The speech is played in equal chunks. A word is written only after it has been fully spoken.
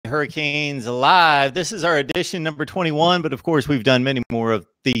Hurricanes live. This is our edition number 21, but of course we've done many more of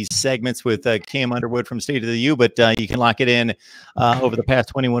these segments with Cam Underwood from State of the U, but you can lock it in over the past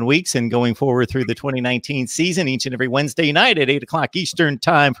 21 weeks and going forward through the 2019 season each and every Wednesday night at 8 o'clock Eastern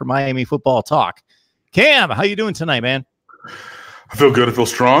time for Miami football talk. Cam, how you doing tonight, man? I feel good. I feel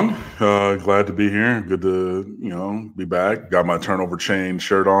strong. Glad to be here. Good to, be back. Got my turnover chain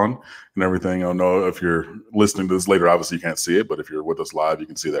shirt on and everything. I don't know if you're listening to this later. Obviously, you can't see it, but if you're with us live, you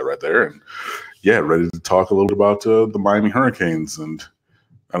can see that right there. And yeah, ready to talk a little bit about the Miami Hurricanes. And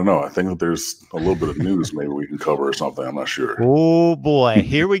I don't know. I think that there's a little bit of news maybe we can cover or something. I'm not sure. Oh boy,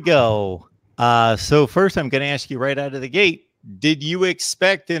 here we go. So first, I'm going to ask you right out of the gate: did you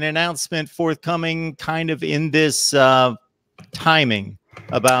expect an announcement forthcoming, kind of in this timing,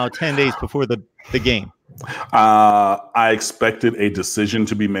 about 10 days before the game? I expected a decision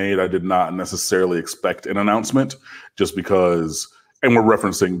to be made. I did not necessarily expect an announcement, just because, and we're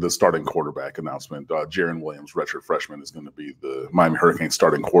referencing the starting quarterback announcement. Jarren Williams, redshirt freshman, is going to be the Miami Hurricanes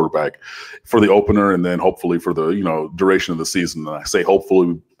starting quarterback for the opener, and then hopefully for the duration of the season. And I say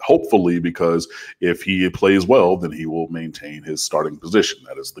hopefully because if he plays well, then he will maintain his starting position.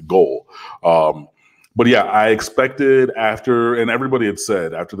 That is the goal. But yeah, I expected and everybody had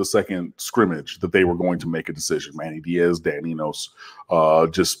said after the second scrimmage that they were going to make a decision. Manny Diaz, Dan Enos,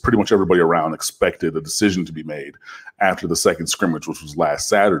 just pretty much everybody around expected a decision to be made after the second scrimmage, which was last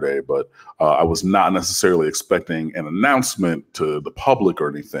Saturday. But I was not necessarily expecting an announcement to the public or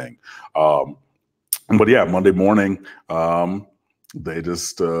anything. But yeah, Monday morning, they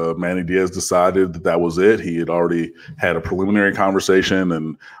just Manny Diaz decided that was it. He had already had a preliminary conversation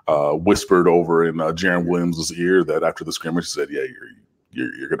and whispered over in Jarren Williams' ear that after the scrimmage, he said, "Yeah,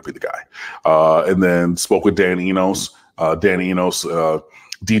 you're going to be the guy." And then spoke with Dan Enos. Dan Enos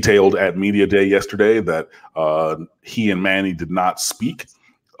detailed at Media Day yesterday that he and Manny did not speak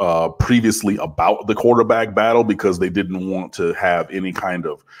previously about the quarterback battle because they didn't want to have any kind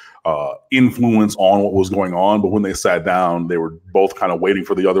of influence on what was going on. But when they sat down, they were both kind of waiting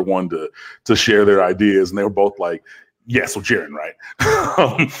for the other one to share their ideas, and they were both like, "Yeah, so Jarren, right?"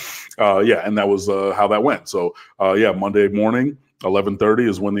 Yeah, and that was how that went. So yeah, Monday morning, 11:30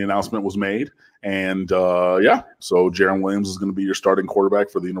 is when the announcement was made, and yeah, so Jarren Williams is going to be your starting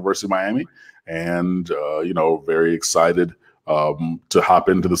quarterback for the University of Miami, and very excited to hop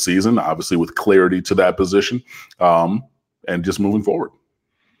into the season, obviously with clarity to that position, and just moving forward.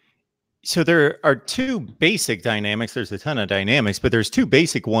 So there are two basic dynamics. There's a ton of dynamics, but there's two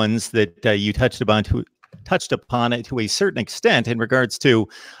basic ones that you touched upon it to a certain extent in regards to,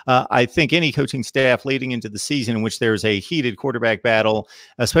 I think, any coaching staff leading into the season in which there's a heated quarterback battle,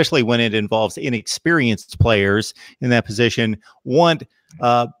 especially when it involves inexperienced players in that position, want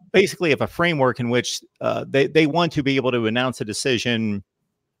basically have a framework in which they want to be able to announce a decision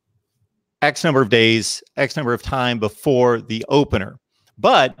X number of days, X number of time before the opener.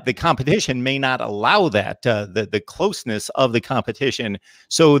 But the competition may not allow that, the closeness of the competition.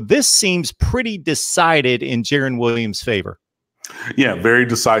 So this seems pretty decided in Jarren Williams' favor. Yeah, very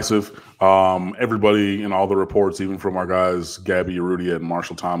decisive. Everybody in all the reports, even from our guys, Gabby Urrutia and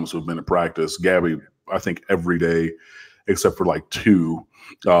Marshall Thomas, who've been at practice. Gabby, I think, every day except for like two,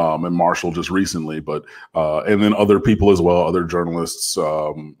 and Marshall just recently. But and then other people as well, other journalists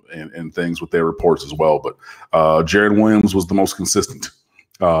and things with their reports as well. But Jarren Williams was the most consistent.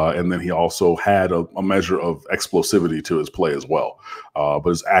 And then he also had a measure of explosivity to his play as well. But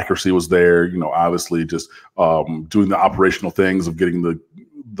his accuracy was there, obviously just doing the operational things of getting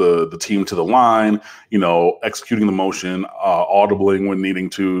the team to the line, executing the motion, audibling when needing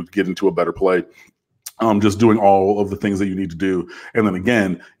to get into a better play. Just doing all of the things that you need to do. And then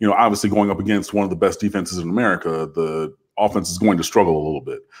again, obviously going up against one of the best defenses in America, the offense is going to struggle a little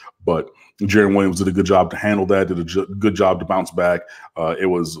bit. But Jarren Williams did a good job to handle that, did a good job to bounce back.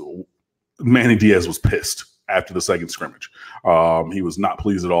 Manny Diaz was pissed after the second scrimmage. He was not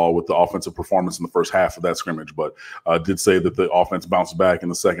pleased at all with the offensive performance in the first half of that scrimmage, but did say that the offense bounced back in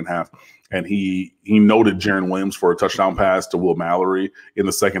the second half. And he noted Jarren Williams for a touchdown pass to Will Mallory in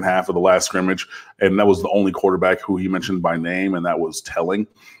the second half of the last scrimmage. And that was the only quarterback who he mentioned by name, and that was telling.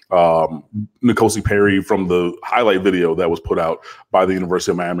 N'Kosi Perry, from the highlight video that was put out by the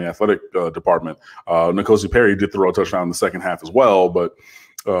University of Miami athletic department, N'Kosi Perry did throw a touchdown in the second half as well. But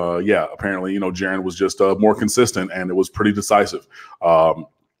yeah, apparently, Jarren was just more consistent, and it was pretty decisive.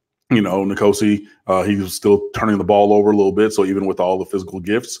 N'Kosi, he was still turning the ball over a little bit. So even with all the physical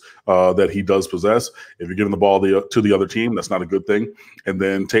gifts that he does possess, if you're giving the ball to the other team, that's not a good thing. And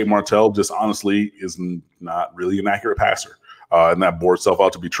then Tate Martell just honestly is not really an accurate passer. And that bore itself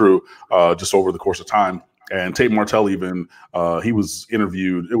out to be true just over the course of time. And Tate Martell even, he was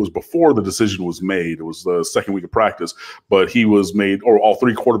interviewed. It was before the decision was made. It was the second week of practice, but he was made, or all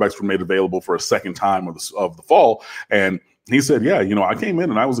three quarterbacks were made available for a second time of the fall. And he said, yeah, I came in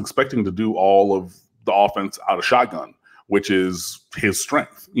and I was expecting to do all of the offense out of shotgun, which is his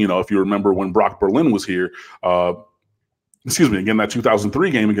strength. If you remember when Brock Berlin was here, again, that 2003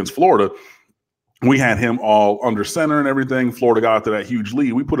 game against Florida, we had him all under center and everything. Florida got out to that huge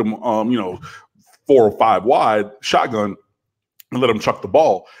lead. We put him, 4 or 5 wide shotgun and let him chuck the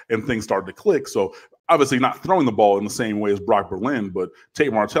ball, and things started to click. So obviously not throwing the ball in the same way as Brock Berlin, but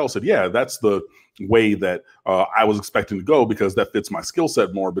Tate Martell said, yeah, that's the way that I was expecting to go because that fits my skill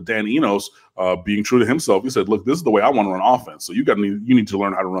set more. But Dan Enos, being true to himself, he said, look, this is the way I want to run offense. So you need to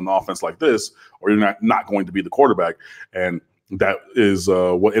learn how to run the offense like this, or you're not going to be the quarterback. And that is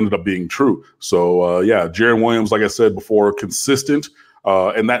what ended up being true. So, Jarren Williams, like I said before, consistent.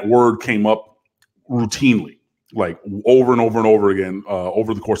 And that word came up routinely, like over and over and over again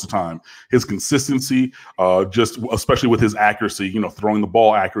over the course of time. His consistency, just especially with his accuracy, throwing the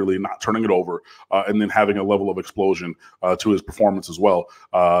ball accurately, not turning it over, and then having a level of explosion to his performance as well.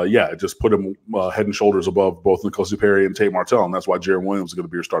 It just put him head and shoulders above both N'Kosi Perry and Tate Martell, and that's why Jarren Williams is going to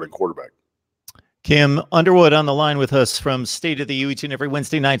be your starting quarterback. Kim Underwood on the line with us from State of the U each and every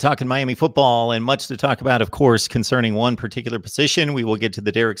Wednesday night talking Miami football, and much to talk about, of course, concerning one particular position. We will get to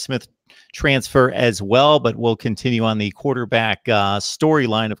the Derrick Smith transfer as well, but we'll continue on the quarterback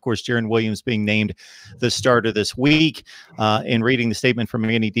storyline. Of course, Jarren Williams being named the starter this week. In reading the statement from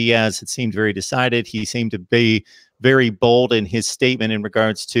Manny Diaz, it seemed very decided. He seemed to be very bold in his statement in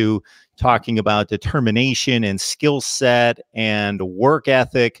regards to talking about determination and skill set and work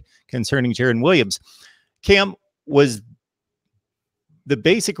ethic concerning Jarren Williams. Cam, was the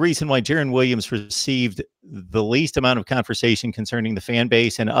basic reason why Jarren Williams received the least amount of conversation concerning the fan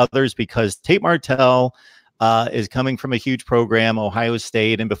base and others because Tate Martell is coming from a huge program, Ohio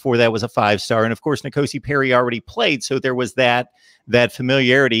State, and before that was a 5-star. And of course, N'Kosi Perry already played, so there was that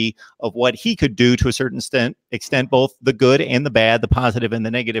familiarity of what he could do to a certain extent, both the good and the bad, the positive and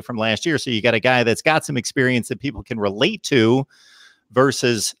the negative from last year. So you got a guy that's got some experience that people can relate to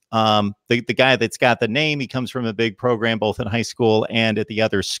versus the guy that's got the name. He comes from a big program, both in high school and at the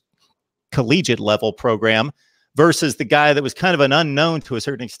other collegiate level program, versus the guy that was kind of an unknown to a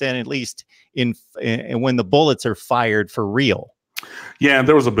certain extent, at least in when the bullets are fired for real. Yeah,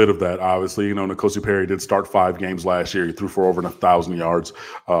 there was a bit of that, obviously. N'Kosi Perry did start 5 games last year. He threw for over 1,000 yards.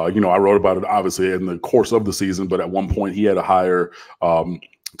 I wrote about it, obviously, in the course of the season, but at one point he had a higher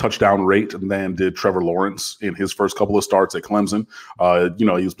touchdown rate than did Trevor Lawrence in his first couple of starts at Clemson. He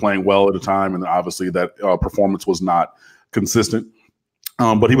was playing well at the time, and obviously that performance was not consistent.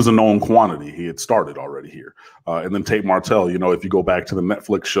 But he was a known quantity. He had started already here. And then Tate Martell, if you go back to the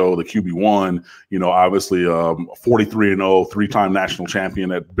Netflix show, the QB1, obviously 43-0, 3-time national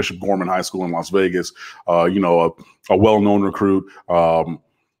champion at Bishop Gorman High School in Las Vegas, a well-known recruit.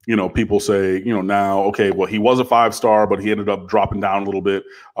 People say, now, okay, well, he was a 5-star, but he ended up dropping down a little bit,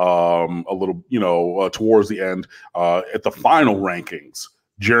 towards the end. At the final rankings,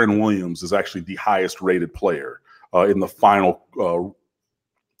 Jarren Williams is actually the highest rated player in the final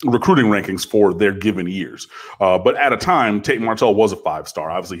recruiting rankings for their given years. But at a time, Tate Martell was a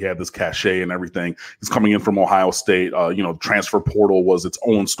 5-star. Obviously, he had this cachet and everything. He's coming in from Ohio State. Transfer portal was its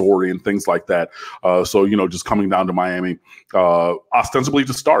own story and things like that. So, just coming down to Miami, ostensibly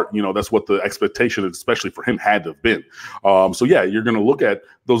to start, that's what the expectation, especially for him, had to have been. You're going to look at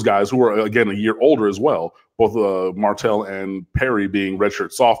those guys who are, again, a year older as well, both Martell and Perry being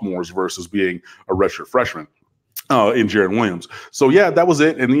redshirt sophomores versus being a redshirt freshman. In Jarren Williams. So, that was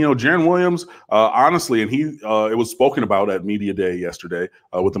it. And, Jarren Williams, honestly, and it was spoken about at Media Day yesterday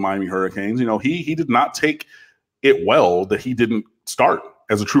with the Miami Hurricanes, he did not take it well that he didn't start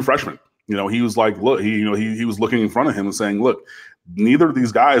as a true freshman. He was like, look, he was looking in front of him and saying, look, neither of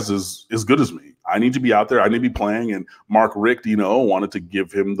these guys is as good as me. I need to be out there. I need to be playing. And Mark Richt, wanted to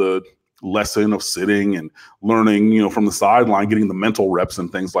give him the lesson of sitting and learning, from the sideline, getting the mental reps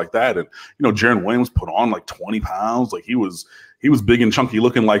and things like that. And, Jarren Williams put on like 20 pounds. Like he was big and chunky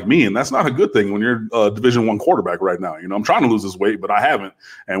looking like me. And that's not a good thing when you're a Division I quarterback right now. I'm trying to lose this weight, but I haven't.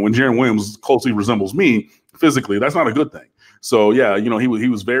 And when Jarren Williams closely resembles me physically, that's not a good thing. So, he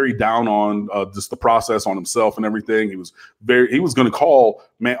was very down on just the process, on himself and everything. He was going to call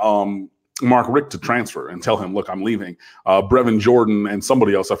Mark Richt to transfer and tell him, look, I'm leaving. Brevin Jordan and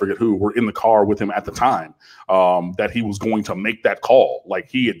somebody else, I forget who, were in the car with him at the time, that he was going to make that call. Like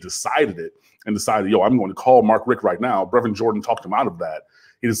he had decided it and decided, I'm going to call Mark Richt right now. Brevin Jordan talked him out of that.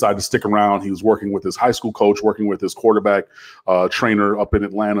 He decided to stick around. He was working with his high school coach, working with his quarterback trainer up in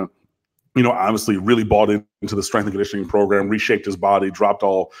Atlanta. Obviously really bought into the strength and conditioning program, reshaped his body, dropped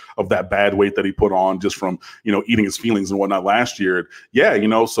all of that bad weight that he put on just from, eating his feelings and whatnot last year.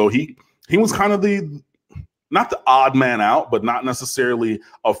 Yeah, so he was kind of not the odd man out, but not necessarily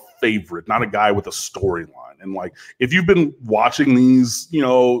a favorite, not a guy with a storyline. And like, if you've been watching these,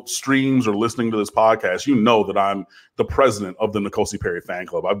 streams or listening to this podcast, that I'm the president of the N'Kosi Perry fan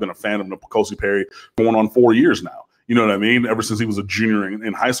club. I've been a fan of N'Kosi Perry going on 4 years now. You know what I mean? Ever since he was a junior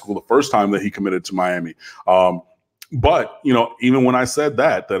in high school, the first time that he committed to Miami. But, even when I said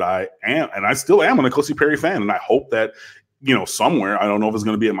that I am, and I still am a N'Kosi Perry fan, and I hope that, somewhere, I don't know if it's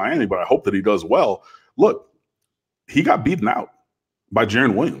going to be at Miami, but I hope that he does well. Look, he got beaten out by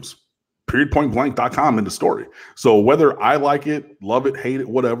Jarren Williams. Periodpointblank.com in the story. So whether I like it, love it, hate it,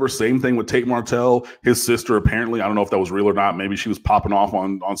 whatever, same thing with Tate Martell, his sister, apparently, I don't know if that was real or not. Maybe she was popping off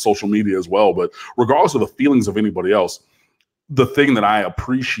on social media as well. But regardless of the feelings of anybody else, the thing that I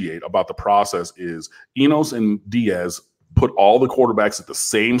appreciate about the process is Enos and Diaz put all the quarterbacks at the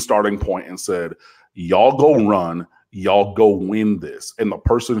same starting point and said, y'all go run, y'all go win this. And the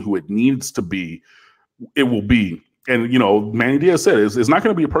person who it needs to be, it will be. And, Manny Diaz said it's not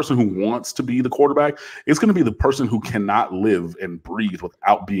going to be a person who wants to be the quarterback. It's going to be the person who cannot live and breathe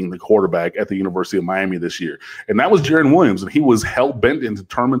without being the quarterback at the University of Miami this year. And that was Jarren Williams. And he was hell-bent and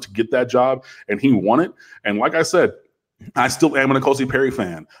determined to get that job, and he won it. And like I said, I still am a N'Kosi Perry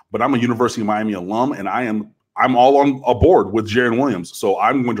fan, but I'm a University of Miami alum, and I'm all on aboard with Jarren Williams. So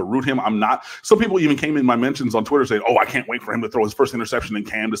I'm going to root him. I'm not. Some people even came in my mentions on Twitter saying, oh, I can't wait for him to throw his first interception in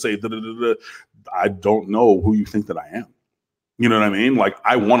Cam to say, da, da, da, da. I don't know who you think that I am. You know what I mean? Like,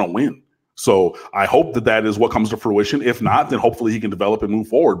 I want to win. So I hope that is what comes to fruition. If not, then hopefully he can develop and move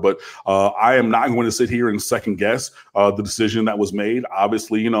forward. But I am not going to sit here and second guess the decision that was made.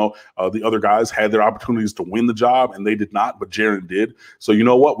 Obviously, the other guys had their opportunities to win the job and they did not, but Jarren did. So you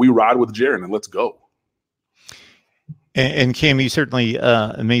know what? We ride with Jarren and let's go. And Cam, you certainly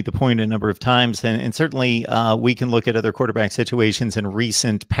made the point a number of times, and certainly we can look at other quarterback situations in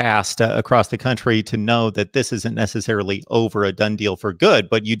recent past across the country to know that this isn't necessarily over, a done deal for good.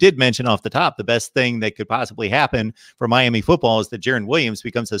 But you did mention off the top, the best thing that could possibly happen for Miami football is that Jarren Williams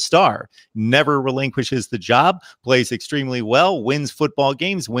becomes a star, never relinquishes the job, plays extremely well, wins football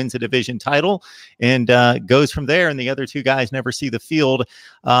games, wins a division title, and goes from there. And the other two guys never see the field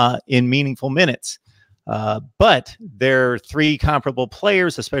in meaningful minutes. But they're three comparable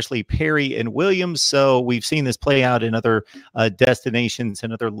players, especially Perry and Williams. So we've seen this play out in other destinations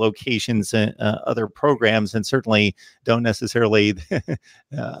and other locations and other programs, and certainly don't necessarily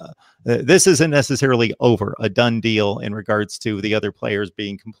this isn't necessarily over, a done deal in regards to the other players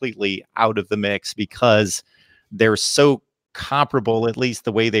being completely out of the mix because they're so comparable, at least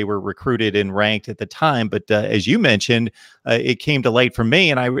the way they were recruited and ranked at the time. But as you mentioned, it came to light for me,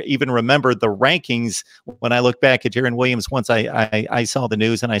 and I even remember the rankings when I look back at Jarren Williams. Once I saw the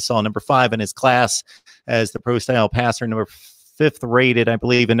news and I saw number 5 in his class as the pro style passer, number 5th rated, I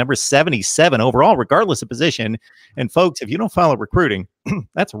believe, and number 77 overall, regardless of position. And folks, if you don't follow recruiting,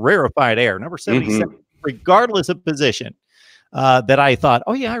 that's rarefied air. Number 77, regardless of position. That I thought,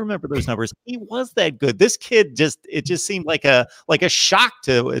 oh yeah, I remember those numbers. He was that good. This kid it just seemed like a shock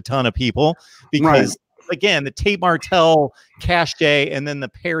to a ton of people because again, the Tate Martell cachet and then the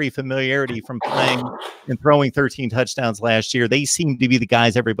Perry familiarity from playing and throwing 13 touchdowns last year, they seemed to be the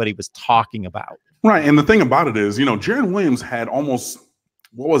guys everybody was talking about. Right. And the thing about it is, Jarren Williams had almost,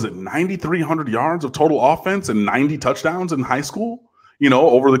 9,300 yards of total offense and 90 touchdowns in high school.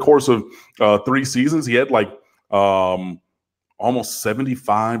 Over the course of 3 seasons, he had almost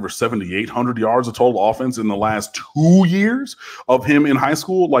 75 or 7,800 yards of total offense in the last 2 years of him in high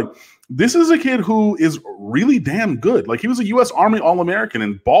school. Like, this is a kid who is really damn good. Like, he was a U.S. Army All-American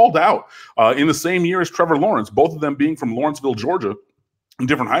and balled out in the same year as Trevor Lawrence, both of them being from Lawrenceville, Georgia, in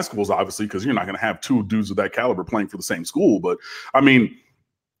different high schools, obviously, because you're not going to have 2 dudes of that caliber playing for the same school. But, I mean,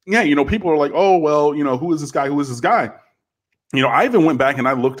 yeah, people are like, oh, well, who is this guy? Who is this guy? I even went back and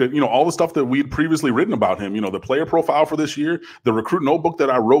I looked at, all the stuff that we'd previously written about him, the player profile for this year, the recruit notebook that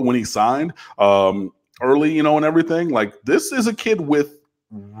I wrote when he signed early, and everything. Like, this is a kid with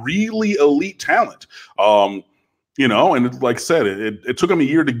really elite talent. And like I said, it took him a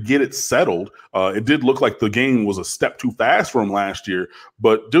year to get it settled. It did look like the game was a step too fast for him last year.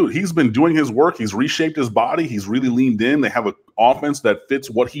 But, dude, he's been doing his work. He's reshaped his body. He's really leaned in. They have an offense that fits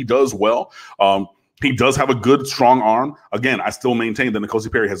what he does well. He does have a good, strong arm. Again, I still maintain that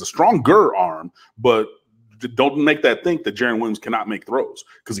N'Kosi Perry has a stronger arm, but don't make that think that Jarren Williams cannot make throws,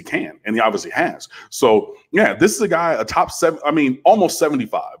 because he can, and he obviously has. So, yeah, this is a guy, a top 7, almost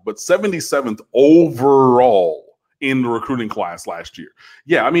 75, but 77th overall in the recruiting class last year.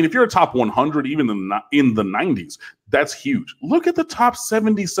 Yeah, I mean, if you're a top 100, even in the 90s, that's huge. Look at the top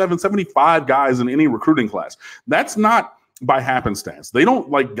 77, 75 guys in any recruiting class. That's not by happenstance. They don't,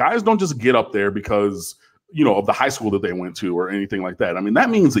 like, guys don't just get up there because, you know, of the high school that they went to or anything like that. I mean, that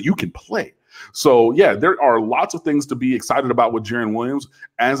means that you can play. So, yeah, there are lots of things to be excited about with Jarren Williams.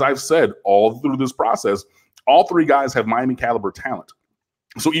 As I've said all through this process, all three guys have Miami caliber talent.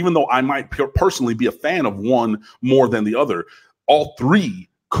 So even though I might personally be a fan of one more than the other, all three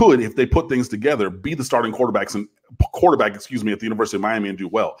could, if they put things together, be the starting quarterback, at the University of Miami and do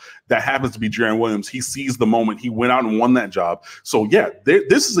well. That happens to be Jarren Williams. He seized the moment. He went out and won that job. So, yeah,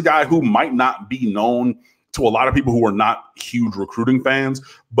 this is a guy who might not be known to a lot of people who are not huge recruiting fans,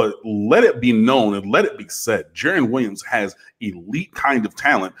 but let it be known and let it be said, Jarren Williams has elite kind of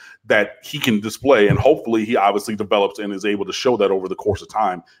talent that he can display, and hopefully he obviously develops and is able to show that over the course of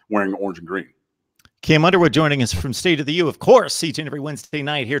time wearing orange and green. Cam Underwood joining us from State of the U, of course, each and every Wednesday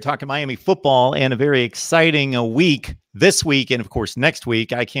night here talking Miami football, and a very exciting week this week, and of course next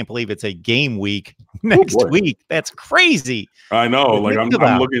week. I can't believe it's a game week next week. That's crazy. I know. Like I'm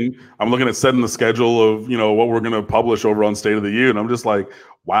looking at setting the schedule of, you know, what we're going to publish over on State of the U, and I'm just like,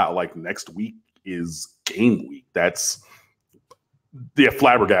 wow, like next week is game week. That's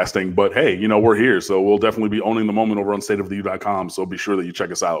flabbergasting, but hey, you know, we're here, so we'll definitely be owning the moment over on stateoftheu.com. So be sure that you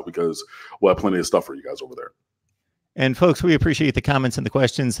check us out because we'll have plenty of stuff for you guys over there. And folks, we appreciate the comments and the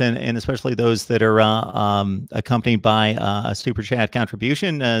questions, and especially those that are accompanied by a super chat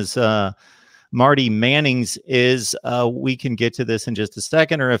contribution, as Marty Manning's is. We can get to this in just a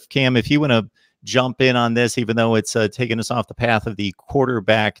second, or if Cam, if you want to jump in on this, even though it's taken us off the path of the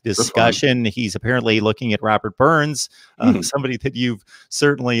quarterback discussion. He's apparently looking at Robert Burns, somebody that you've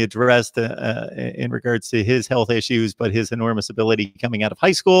certainly addressed in regards to his health issues, but his enormous ability coming out of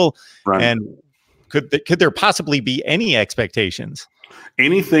high school. Right. And could there possibly be any expectations?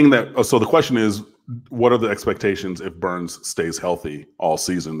 Anything that, so the question is, what are the expectations if Burns stays healthy all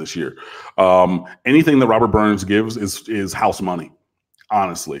season this year? Anything that Robert Burns gives is house money,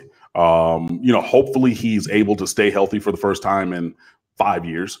 honestly. You know, hopefully he's able to stay healthy for the first time in 5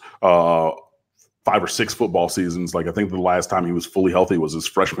 years, 5 or 6 football seasons. Like, I think the last time he was fully healthy was his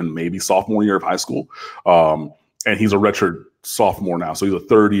freshman, maybe sophomore year of high school. And he's a redshirt sophomore now. So he's a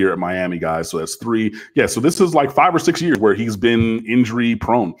third year at Miami, guys. So that's 3. Yeah. So this is like 5 or 6 years where he's been injury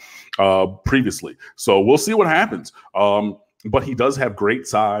prone previously. So we'll see what happens. But he does have great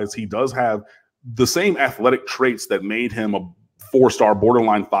size. He does have the same athletic traits that made him a 4-star,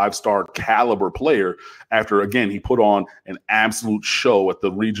 borderline 5-star caliber player after, again, he put on an absolute show at the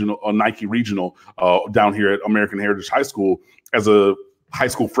regional, Nike regional down here at American Heritage High School as a high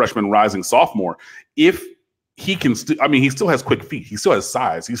school freshman rising sophomore. If he can I mean, he still has quick feet. He still has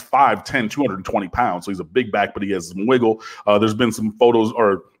size. He's 5'10", 220 pounds. So he's a big back, but he has some wiggle. There's been some photos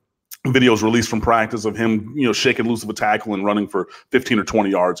or videos released from practice of him, you know, shaking loose of a tackle and running for 15 or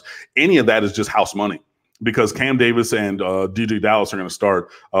 20 yards. Any of that is just house money, because Cam Davis and DJ Dallas are going to start.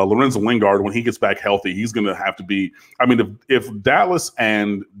 Lorenzo Wingard, when he gets back healthy, he's going to have to be, I mean, if Dallas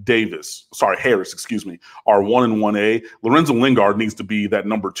and Harris, are 1 and 1A, Lorenzo Wingard needs to be that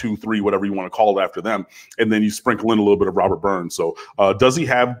number 2, 3, whatever you want to call it after them. And then you sprinkle in a little bit of Robert Burns. So does he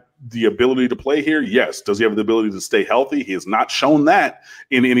have the ability to play here? Yes. Does he have the ability to stay healthy? He has not shown that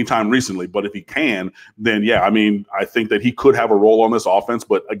in any time recently, but if he can, then yeah, I mean, I think that he could have a role on this offense.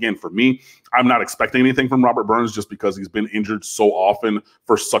 But again, for me, I'm not expecting anything from Robert Burns just because he's been injured so often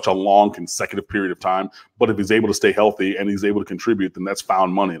for such a long consecutive period of time. But if he's able to stay healthy and he's able to contribute, then that's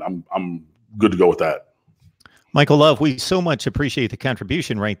found money, and I'm good to go with that. Michael Love, we so much appreciate the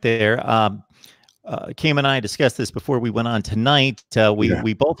contribution right there. Cam and I discussed this before we went on tonight.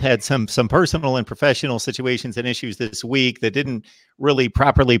 We both had some personal and professional situations and issues this week that didn't really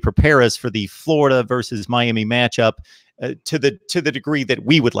properly prepare us for the Florida versus Miami matchup to the degree that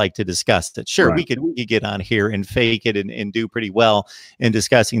we would like to discuss it. Sure, right. we could get on here and fake it and do pretty well in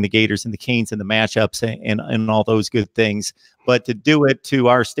discussing the Gators and the Canes and the matchups and all those good things. But to do it to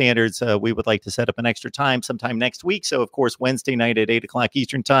our standards, we would like to set up an extra time sometime next week. So, of course, Wednesday night at 8 o'clock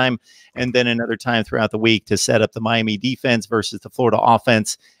Eastern time, and then another time throughout the week to set up the Miami defense versus the Florida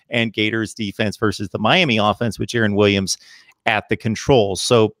offense, and Gators defense versus the Miami offense with Jarren Williams at the controls.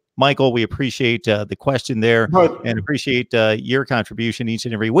 So, Michael, we appreciate the question there and appreciate your contribution each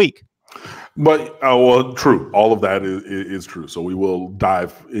and every week. But well, true. All of that is true. So we will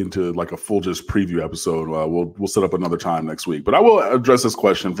dive into like a full just preview episode. We'll set up another time next week. But I will address this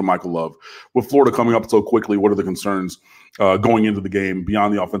question from Michael Love. With Florida coming up so quickly, what are the concerns going into the game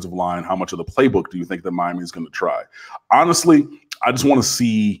beyond the offensive line? How much of the playbook do you think that Miami is going to try? Honestly, I just want to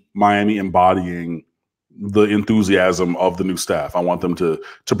see Miami embodying the enthusiasm of the new staff. I want them to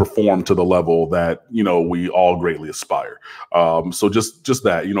perform to the level that, you know, we all greatly aspire. So just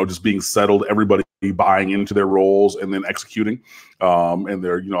that, you know, just being settled, everybody buying into their roles and then executing. And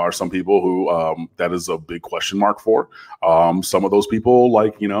there, you know, are some people who that is a big question mark for. Some of those people,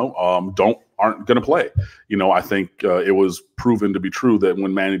 like, you know, aren't going to play. You know, I think it was proven to be true that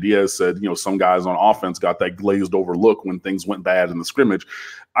when Manny Diaz said, you know, some guys on offense got that glazed over look when things went bad in the scrimmage.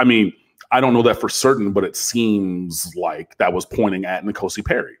 I mean, I don't know that for certain, but it seems like that was pointing at N'Kosi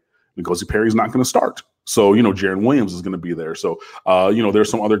Perry. N'Kosi Perry's not going to start. So, you know, Jarren Williams is going to be there. So, you know, there's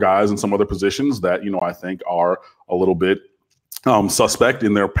some other guys in some other positions that, you know, I think are a little bit suspect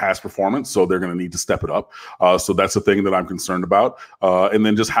in their past performance. So they're going to need to step it up. So that's the thing that I'm concerned about. And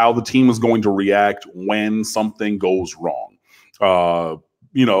then just how the team is going to react when something goes wrong.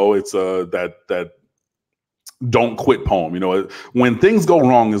 You know, it's that don't quit poem. You know, when things go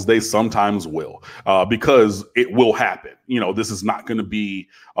wrong, as they sometimes will, because it will happen. You know, this is not going to be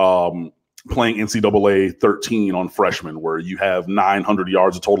playing NCAA 13 on freshmen where you have 900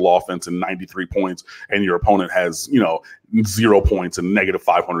 yards of total offense and 93 points and your opponent has, you know, 0 points and negative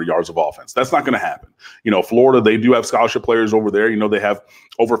 500 yards of offense. That's not going to happen. You know, Florida, they do have scholarship players over there. You know, they have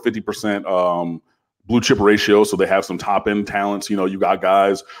over 50% blue chip ratio. So they have some top end talents. You know, you got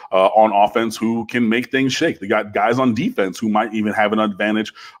guys on offense who can make things shake. They got guys on defense who might even have an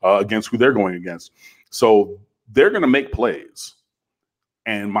advantage against who they're going against. So they're going to make plays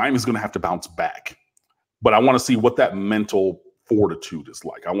and Miami's going to have to bounce back. But I want to see what that mental fortitude is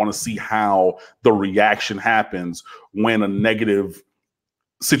like. I want to see how the reaction happens when a negative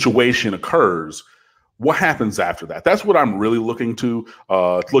situation occurs. What happens after that? That's what I'm really looking to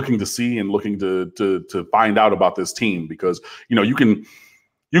see and looking to find out about this team, because, you know, you can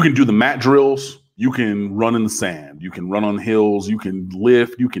do the mat drills, you can run in the sand, you can run on hills, you can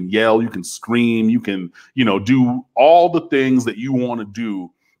lift, you can yell, you can scream, you can, you know, do all the things that you want to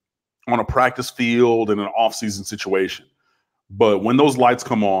do on a practice field in an off-season situation. But when those lights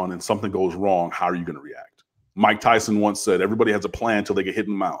come on and something goes wrong, how are you going to react? Mike Tyson once said, everybody has a plan until they get hit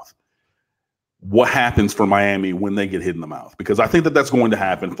in the mouth. What happens for Miami when they get hit in the mouth? Because I think that that's going to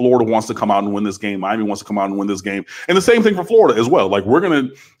happen. Florida wants to come out and win this game. Miami wants to come out and win this game. And the same thing for Florida as well. Like, we're going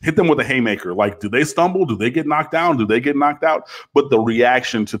to hit them with a haymaker. Like, do they stumble? Do they get knocked down? Do they get knocked out? But the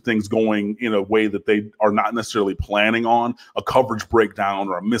reaction to things going in a way that they are not necessarily planning on, a coverage breakdown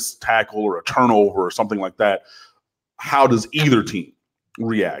or a missed tackle or a turnover or something like that, how does either team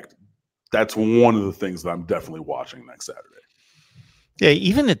react? That's one of the things that I'm definitely watching next Saturday. Yeah,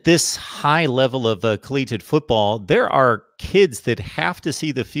 even at this high level of collegiate football, there are kids that have to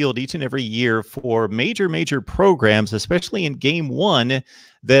see the field each and every year for major programs, especially in game one,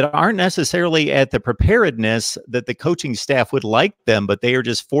 that aren't necessarily at the preparedness that the coaching staff would like them, but they are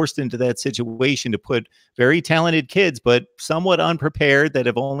just forced into that situation to put very talented kids, but somewhat unprepared, that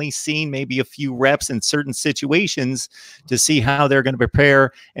have only seen maybe a few reps in certain situations, to see how they're going to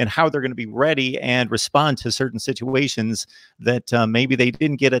prepare and how they're going to be ready and respond to certain situations that maybe they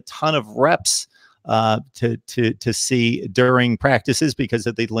didn't get a ton of reps to see during practices because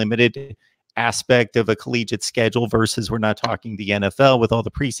of the limited aspect of a collegiate schedule, versus we're not talking the NFL with all the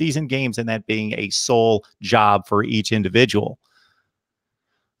preseason games and that being a sole job for each individual.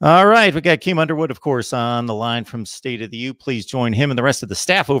 All right, we got Kim Underwood, of course, on the line from State of the U. Please join him and the rest of the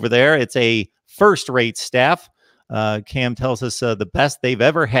staff over there. It's a first-rate staff. Cam tells us the best they've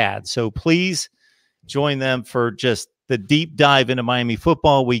ever had. So please join them for just the deep dive into Miami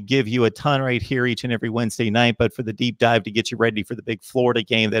football. We give you a ton right here each and every Wednesday night, but for the deep dive to get you ready for the big Florida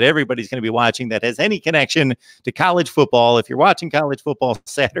game that everybody's going to be watching that has any connection to college football. If you're watching college football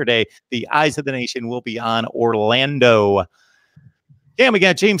Saturday, the eyes of the nation will be on Orlando. Yeah, we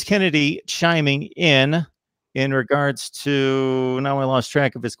got James Kennedy chiming in regards to, now I lost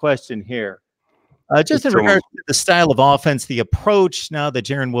track of his question here. Just in regards to the style of offense, the approach, now that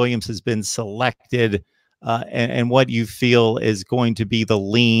Jarren Williams has been selected, and what you feel is going to be the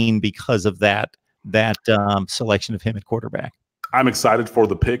lean because of that selection of him at quarterback. I'm excited for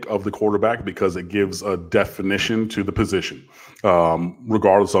the pick of the quarterback because it gives a definition to the position,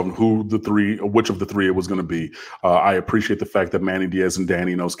 regardless of which of the three it was going to be. I appreciate the fact that Manny Diaz and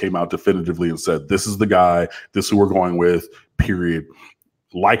Danny Enos came out definitively and said, this is the guy, this is who we're going with, period.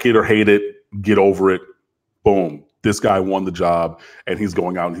 Like it or hate it, get over it. Boom. This guy won the job, and he's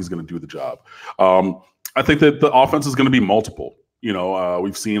going out and he's going to do the job. I think that the offense is going to be multiple. You know,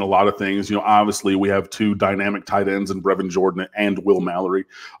 we've seen a lot of things. You know, obviously we have two dynamic tight ends in Brevin Jordan and Will Mallory,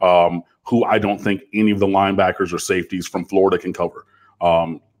 who I don't think any of the linebackers or safeties from Florida can cover.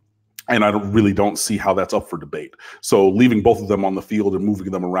 And I really don't see how that's up for debate. So leaving both of them on the field and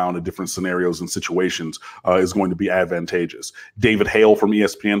moving them around in different scenarios and situations is going to be advantageous. David Hale from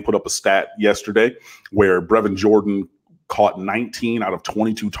ESPN put up a stat yesterday where Brevin Jordan caught 19 out of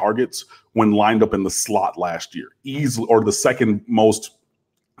 22 targets when lined up in the slot last year. Easily, or the second most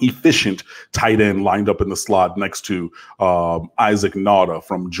efficient tight end lined up in the slot next to Isaac Nauta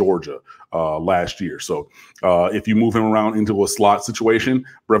from Georgia last year. So if you move him around into a slot situation,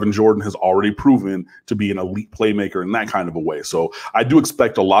 Brevin Jordan has already proven to be an elite playmaker in that kind of a way. So I do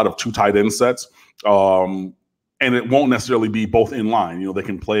expect a lot of two tight end sets. And it won't necessarily be both in line. You know, they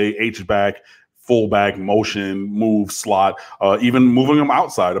can play H-back, fullback, motion, move, slot, even moving them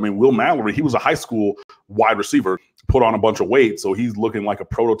outside. I mean, Will Mallory, he was a high school wide receiver, put on a bunch of weight, so he's looking like a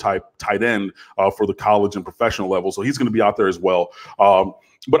prototype tight end for the college and professional level. So he's going to be out there as well.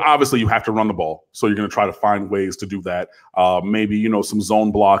 But obviously you have to run the ball. So you're going to try to find ways to do that. Maybe, you know, some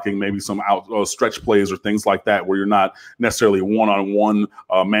zone blocking, maybe some out stretch plays or things like that, where you're not necessarily one-on-one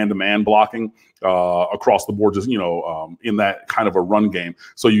man-to-man blocking across the board, just, you know, in that kind of a run game.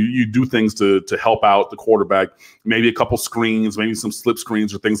 So you do things to help out the quarterback, maybe a couple screens, maybe some slip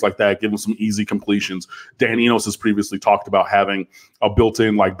screens or things like that, give them some easy completions. Dan Enos has previously talked about having a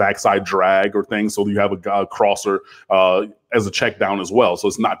built-in like backside drag or things, so you have a crosser as a check down as well. So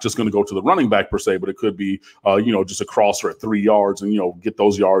it's not just going to go to the running back per se, but it could be, you know, just a crosser at 3 yards and, you know, get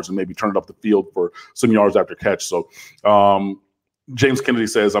those yards and maybe turn it up the field for some yards after catch. So James Kennedy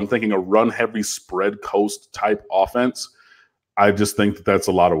says, I'm thinking a run heavy spread coast type offense. I just think that that's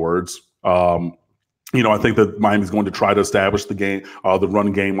a lot of words. You know, I think that Miami's going to try to establish the game, the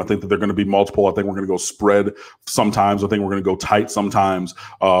run game. I think that they're going to be multiple. I think we're going to go spread sometimes. I think we're going to go tight sometimes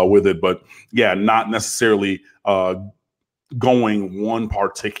with it. But yeah, not necessarily going one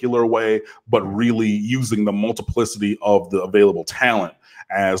particular way, but really using the multiplicity of the available talent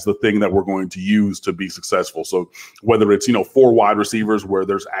as the thing that we're going to use to be successful. So whether it's, you know, 4 wide receivers where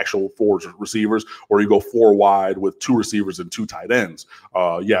there's actual 4 receivers, or you go 4 wide with 2 receivers and 2 tight ends.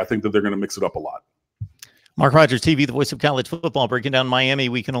 Yeah, I think that they're going to mix it up a lot. Mark Rogers TV, the voice of college football, breaking down Miami.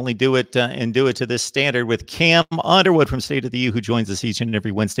 We can only do it and do it to this standard with Cam Underwood from State of the U, who joins us each and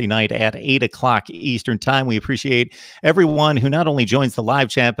every Wednesday night at 8 o'clock Eastern time. We appreciate everyone who not only joins the live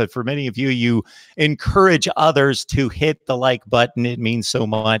chat, but for many of you, you encourage others to hit the like button. It means so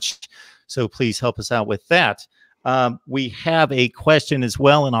much. So please help us out with that. We have a question as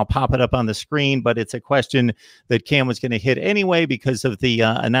well, and I'll pop it up on the screen, but it's a question that Cam was going to hit anyway because of the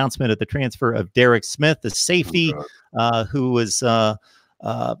announcement of the transfer of Derrick Smith, the safety, who was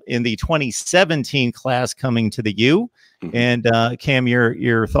in the 2017 class coming to the U. Mm-hmm. And Cam,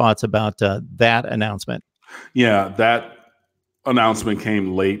 your thoughts about that announcement? Yeah, that announcement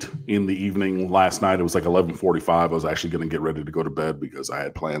came late in the evening last night. It was like 11:45. I was actually going to get ready to go to bed because I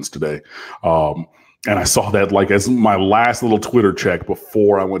had plans today. And I saw that like as my last little Twitter check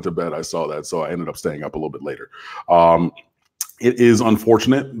before I went to bed, I saw that. So I ended up staying up a little bit later. It is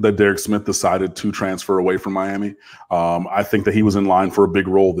unfortunate that Derrick Smith decided to transfer away from Miami. I think that he was in line for a big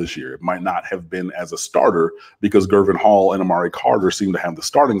role this year. It might not have been as a starter because Gervin Hall and Amari Carter seem to have the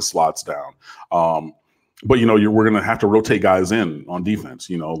starting slots down. But, you know, we're going to have to rotate guys in on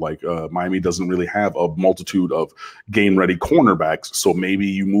defense. You know, like Miami doesn't really have a multitude of game-ready cornerbacks. So maybe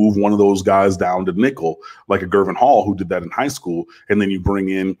you move one of those guys down to nickel, like a Gervin Hall who did that in high school, and then you bring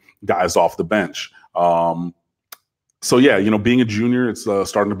in guys off the bench. So, yeah, you know, being a junior, it's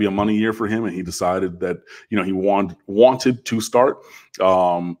starting to be a money year for him, and he decided that, you know, he wanted to start.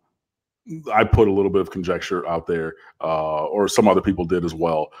 I put a little bit of conjecture out there, or some other people did as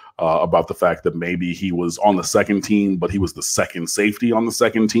well, about the fact that maybe he was on the second team, but he was the second safety on the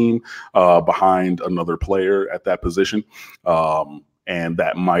second team behind another player at that position. And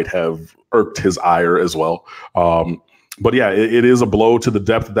that might have irked his ire as well. But yeah, it is a blow to the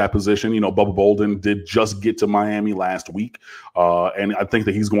depth of that position. You know, Bubba Bolden did just get to Miami last week. And I think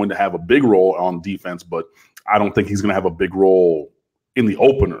that he's going to have a big role on defense, but I don't think he's going to have a big role in the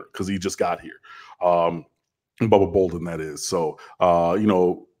opener because he just got here. Bubba Bolden, that is. So, you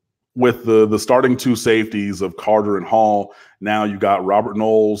know, with the starting 2 safeties of Carter and Hall, now you got Robert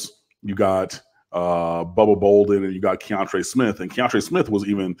Knowles, you got Bubba Bolden, and you got Keontre Smith. And Keontre Smith was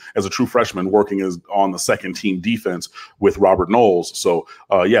even, as a true freshman, working on the second team defense with Robert Knowles. So,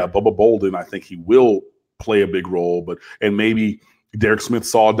 yeah, Bubba Bolden, I think he will play a big role, and maybe Derrick Smith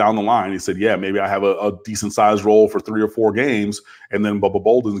saw down the line. He said, yeah, maybe I have a decent sized role for 3 or 4 games. And then Bubba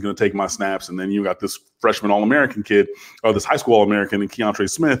Bolden's going to take my snaps. And then you got this freshman All-American kid, or this high school All-American, and Keontre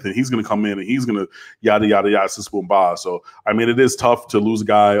Smith, and he's going to come in and he's going to yada, yada, yada, sis, boom, bah. So, I mean, it is tough to lose a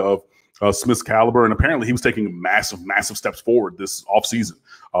guy of Smith's caliber, and apparently he was taking massive steps forward this offseason.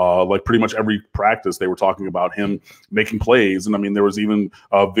 Like pretty much every practice, they were talking about him making plays, and I mean there was even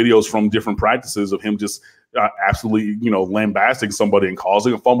videos from different practices of him just absolutely lambasting somebody and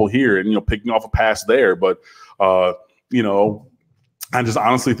causing a fumble here and picking off a pass there. But I just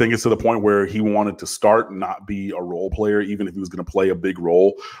honestly think it's to the point where he wanted to start, not be a role player, even if he was going to play a big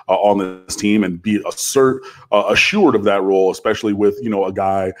role on this team and be assured of that role, especially with, a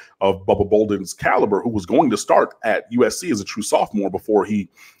guy of Bubba Bolden's caliber who was going to start at USC as a true sophomore before he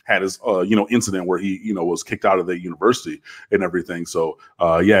had his, incident where he, was kicked out of the university and everything. So,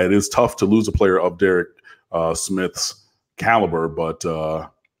 it is tough to lose a player of Derrick Smith's caliber, but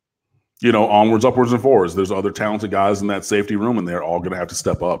onwards, upwards, and forwards. There's other talented guys in that safety room, and they're all going to have to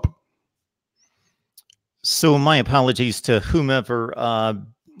step up. So my apologies to whomever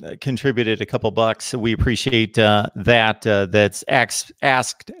contributed a couple bucks. We appreciate that. That's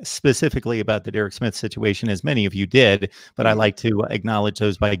asked specifically about the Derrick Smith situation, as many of you did, but I like to acknowledge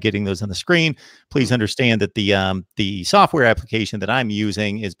those by getting those on the screen. Please understand that the software application that I'm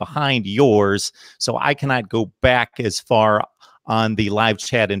using is behind yours, so I cannot go back as far on the live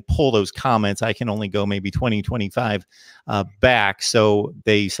chat and pull those comments. I can only go maybe 20, 25 back. So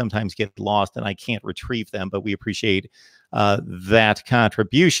they sometimes get lost and I can't retrieve them, but we appreciate that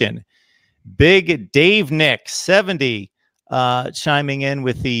contribution. Big Dave Nick 70 chiming in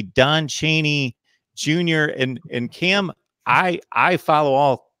with the Don Chaney Jr. and Cam. I follow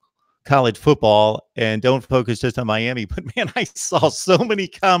all college football and don't focus just on Miami, but man, I saw so many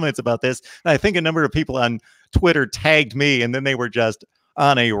comments about this. And I think a number of people on Twitter tagged me, and then they were just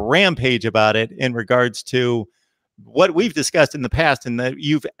on a rampage about it in regards to what we've discussed in the past and that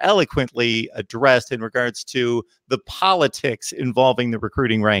you've eloquently addressed in regards to the politics involving the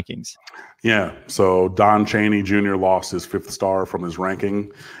recruiting rankings. Yeah. So Don Chaney Jr. lost his 5th star from his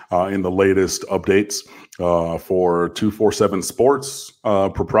ranking in the latest updates for 247 Sports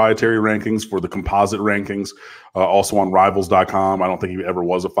proprietary rankings for the composite rankings, also on rivals.com. I don't think he ever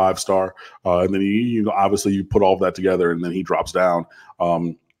was a 5-star. And then obviously you put all of that together and then he drops down.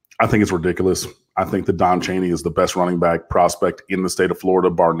 I think it's ridiculous. I think that Don Chaney is the best running back prospect in the state of Florida,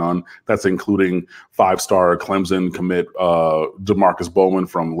 bar none. That's including 5-star Clemson commit DeMarcus Bowman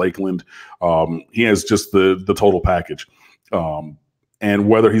from Lakeland. He has just the total package. And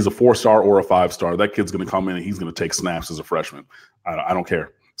whether he's a 4-star or a 5-star, that kid's going to come in and he's going to take snaps as a freshman. I don't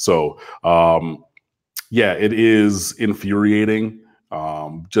care. So, it is infuriating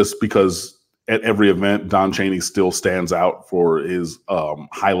just because at every event, Don Chaney still stands out for his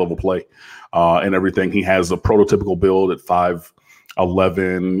high-level play and everything. He has a prototypical build at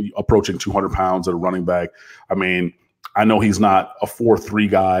 5'11", approaching 200 pounds at a running back. I mean, I know he's not a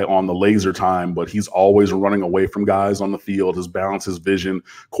 4.3 guy on the laser time, but he's always running away from guys on the field. His balance, his vision,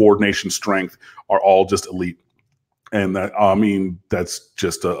 coordination, strength are all just elite. And that, that's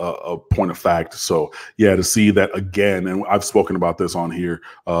just a point of fact. So, to see that again, and I've spoken about this on here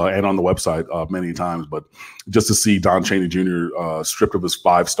and on the website many times, but just to see Don Chaney Jr. Stripped of his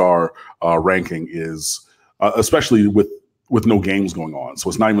 5-star ranking is, especially with no games going on. So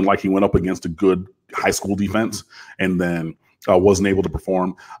it's not even like he went up against a good high school defense and then wasn't able to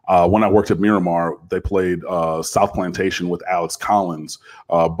perform. When I worked at Miramar, they played South Plantation with Alex Collins,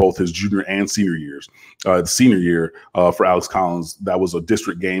 both his junior and senior years. The senior year for Alex Collins, that was a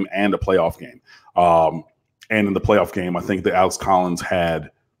district game and a playoff game. And in the playoff game, I think that Alex Collins had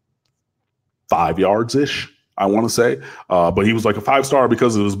 5 yards-ish, I want to say. But he was like a 5-star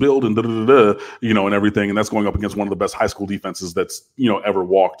because of his build and and everything. And that's going up against one of the best high school defenses that's, ever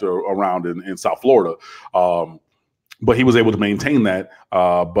walked around in South Florida. But he was able to maintain that.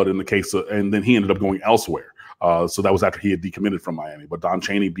 But in the case of, and then he ended up going elsewhere. So that was after he had decommitted from Miami. But Don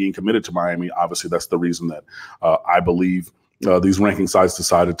Chaney being committed to Miami, obviously that's the reason that I believe these ranking sites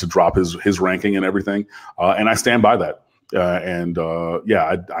decided to drop his ranking and everything. And I stand by that.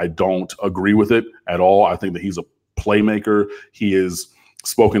 I don't agree with it at all. I think that he's a playmaker. He is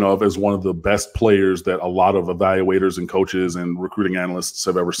spoken of as one of the best players that a lot of evaluators and coaches and recruiting analysts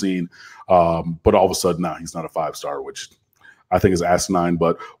have ever seen. But all of a sudden now he's not a 5-star, which I think is asinine,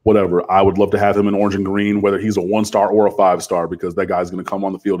 but whatever. I would love to have him in orange and green, whether he's a 1-star or a 5-star, because that guy's going to come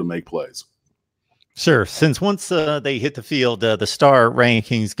on the field and make plays. Sure. Since once they hit the field, the star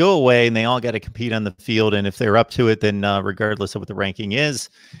rankings go away and they all got to compete on the field. And if they're up to it, then regardless of what the ranking is,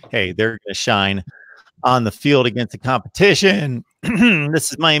 hey, they're going to shine on the field against the competition.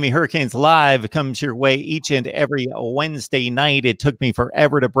 This is Miami Hurricanes Live. It comes your way each and every Wednesday night. It took me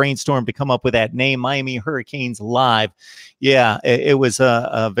forever to brainstorm to come up with that name, Miami Hurricanes Live. Yeah, it was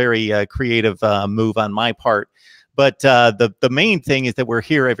a very creative move on my part. But the main thing is that we're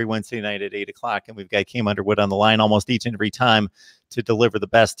here every Wednesday night at 8 o'clock, and we've got Cam Underwood on the line almost each and every time to deliver the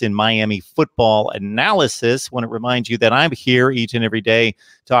best in Miami football analysis. Want to remind you that I'm here each and every day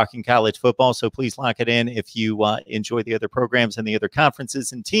talking college football, so please lock it in if you enjoy the other programs and the other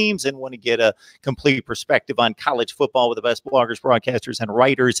conferences and teams and want to get a complete perspective on college football with the best bloggers, broadcasters, and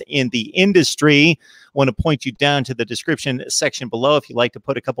writers in the industry. Want to point you down to the description section below if you'd like to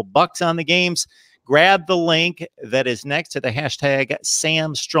put a couple bucks on the games. Grab the link that is next to the hashtag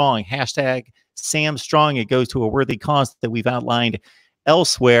 #SamStrong. Hashtag #SamStrong. It goes to a worthy cause that we've outlined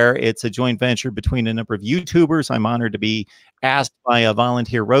elsewhere. It's a joint venture between a number of YouTubers. I'm honored to be asked by a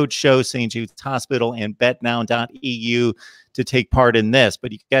volunteer roadshow, St. Jude's Hospital, and betnow.eu to take part in this.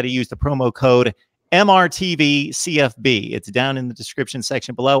 But you got to use the promo code MRTVCFB. It's down in the description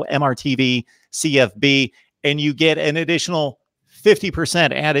section below, MRTVCFB, and you get an additional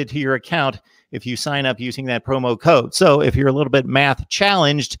 50% added to your account if you sign up using that promo code. So if you're a little bit math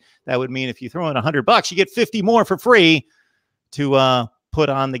challenged, that would mean if you throw in $100, you get 50 more for free to put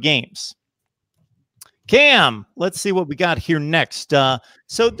on the games. Cam, let's see what we got here next.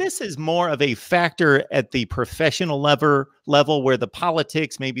 So this is more of a factor at the professional level where the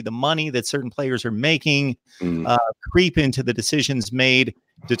politics, maybe the money that certain players are making, creep into the decisions made,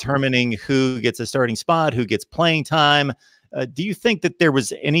 determining who gets a starting spot, who gets playing time. Do you think that there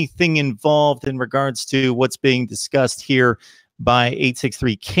was anything involved in regards to what's being discussed here by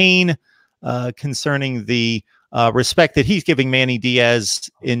 863 Kane concerning the respect that he's giving Manny Diaz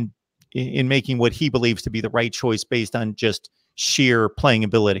in making what he believes to be the right choice based on just sheer playing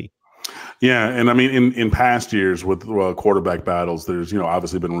ability? Yeah, and I mean, in past years with quarterback battles, there's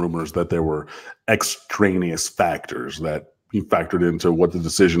obviously been rumors that there were extraneous factors that he factored into what the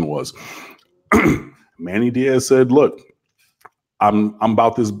decision was. Manny Diaz said, "Look, I'm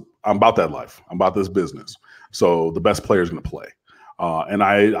about this. I'm about that life. I'm about this business. So the best player is going to play." And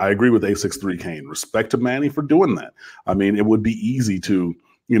I agree with 863 Kane. Respect to Manny for doing that. I mean, it would be easy to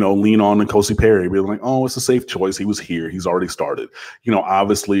lean on N'Kosi Perry, be like, oh, it's a safe choice. He was here. He's already started.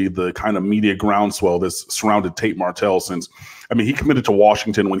 Obviously the kind of media groundswell that's surrounded Tate Martell since, he committed to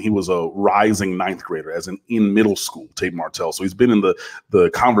Washington when he was a rising ninth grader, as in middle school, Tate Martell. So he's been in the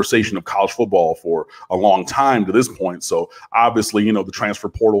conversation of college football for a long time to this point. So obviously, the transfer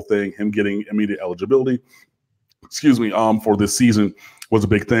portal thing, him getting immediate eligibility, for this season was a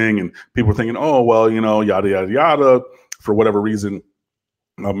big thing. And people were thinking, oh, well, yada, yada, yada, for whatever reason.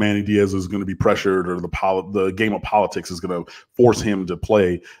 Manny Diaz is going to be pressured, or the game of politics is going to force him to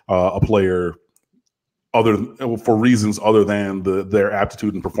play a player for reasons other than their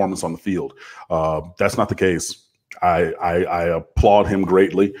aptitude and performance on the field. That's not the case. I applaud him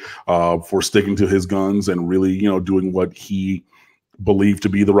greatly for sticking to his guns and really, doing what he believed to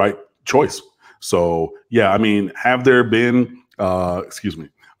be the right choice. So, yeah, have there been,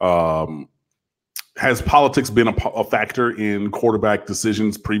 has politics been a factor in quarterback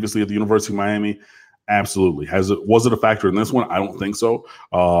decisions previously at the University of Miami? Absolutely. Was it a factor in this one? I don't think so.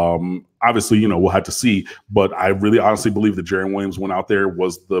 Obviously, we'll have to see, but I really honestly believe that Jarren Williams went out there,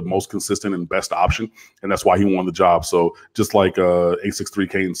 was the most consistent and best option, and that's why he won the job. So just like 863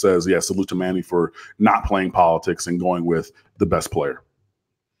 Kane says, yeah, salute to Manny for not playing politics and going with the best player.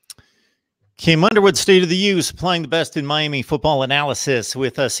 Cam Underwood, State of the U, supplying the best in Miami football analysis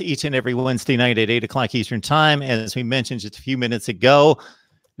with us each and every Wednesday night at 8 o'clock Eastern time. And as we mentioned just a few minutes ago,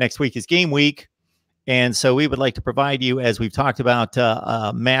 next week is game week. And so we would like to provide you, as we've talked about,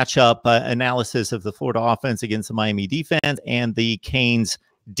 a matchup analysis of the Florida offense against the Miami defense and the Canes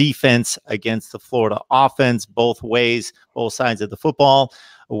defense against the Florida offense, both ways, both sides of the football.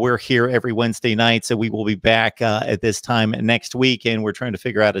 We're here every Wednesday night, so we will be back at this time next week, and we're trying to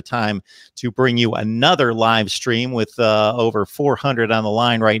figure out a time to bring you another live stream with over 400 on the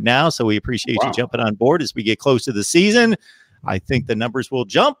line right now. So we appreciate you jumping on board as we get close to the season. I think the numbers will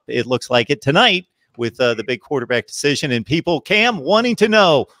jump. It looks like it tonight with the big quarterback decision, and people, Cam, wanting to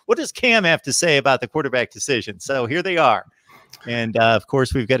know, what does Cam have to say about the quarterback decision? So here they are. And of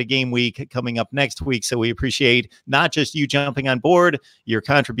course, we've got a game week coming up next week. So we appreciate not just you jumping on board, your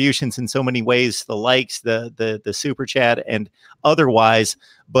contributions in so many ways, the likes, the super chat and otherwise,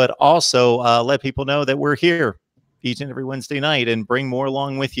 but also let people know that we're here each and every Wednesday night and bring more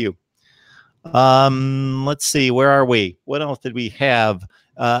along with you. Let's see, where are we? What else did we have?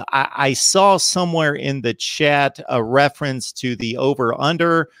 I saw somewhere in the chat a reference to the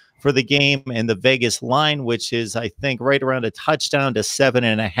over-under for the game and the Vegas line, which is, I think, right around a touchdown to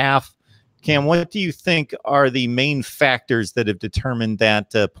 7.5. Cam, what do you think are the main factors that have determined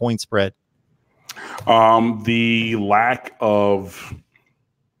that point spread? The lack of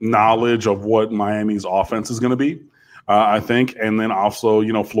knowledge of what Miami's offense is going to be. I think, and then also,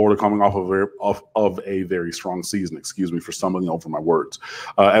 Florida coming off of a very strong season. Excuse me for stumbling over my words.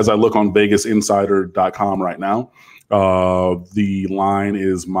 As I look on VegasInsider.com right now, the line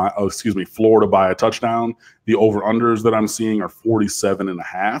is Florida by a touchdown. The over-unders that I'm seeing are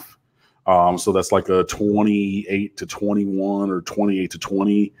 47.5. So that's like a 28-21 or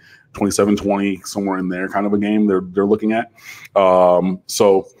 28-20, 27-20, somewhere in there kind of a game they're looking at.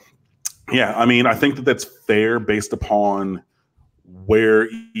 So yeah, I mean, I think that's fair based upon where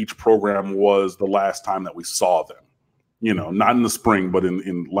each program was the last time that we saw them. Not in the spring, but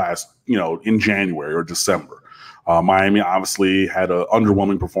in January or December. Miami obviously had an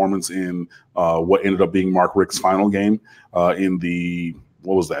underwhelming performance in what ended up being Mark Richt's final game in the,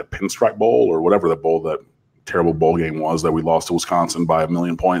 what was that, Pinstripe Bowl or whatever that terrible bowl game was that we lost to Wisconsin by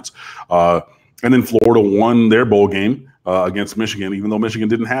 1,000,000 points. And then Florida won their bowl game against Michigan, even though Michigan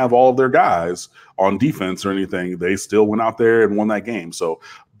didn't have all of their guys on defense or anything. They still went out there and won that game. So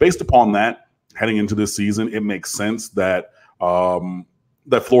based upon that, heading into this season, it makes sense that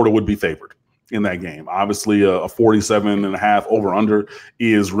that Florida would be favored in that game. Obviously, a 47.5 over-under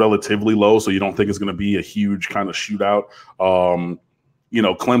is relatively low, so you don't think it's going to be a huge kind of shootout.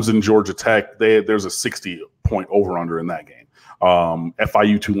 Clemson, Georgia Tech, there's a 60-point over-under in that game.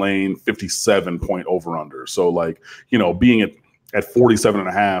 FIU Tulane, 57-point over-under. So, being at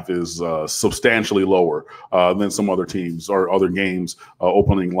 47.5 is substantially lower than some other teams or other games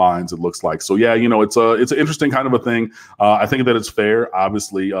opening lines, it looks like. So, yeah, it's an interesting kind of a thing. I think that it's fair.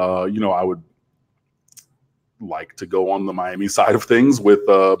 Obviously, I would like to go on the Miami side of things with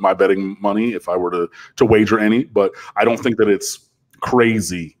my betting money if I were to wager any, but I don't think that it's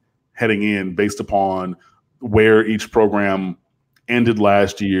crazy heading in based upon where each program ended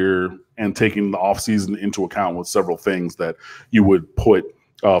last year and taking the offseason into account with several things that you would put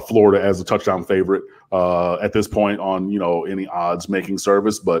Florida as a touchdown favorite at this point on, any odds making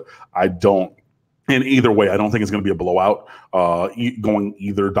service. But I don't, in either way, I don't think it's going to be a blowout going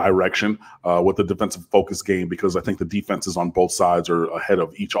either direction with the defensive focus game, because I think the defenses on both sides are ahead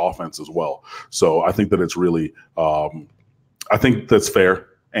of each offense as well. So I think that it's really, I think that's fair.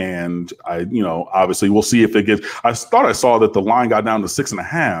 And obviously we'll see if it gets, I thought I saw that the line got down to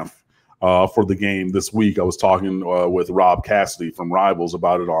 6.5 for the game this week. I was talking with Rob Cassidy from Rivals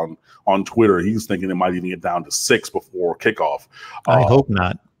about it on Twitter. He's thinking it might even get down to 6 before kickoff. I hope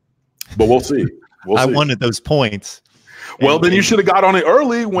not. But we'll see. I wanted those points. Well, then you should have got on it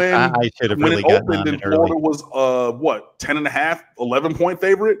early when it opened, and Florida was 10.5, 11-point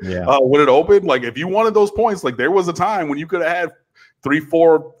favorite. Yeah. When it opened, if you wanted those points, there was a time when you could have had 3,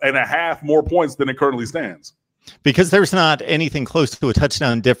 4.5 more points than it currently stands. Because there's not anything close to a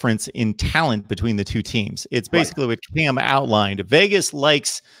touchdown difference in talent between the two teams. It's basically what Cam outlined. Vegas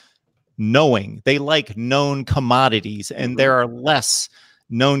likes knowing. They like known commodities, and there are less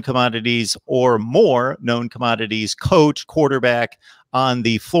known commodities or more known commodities, coach, quarterback on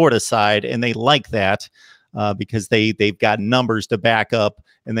the Florida side, and they like that because they've got numbers to back up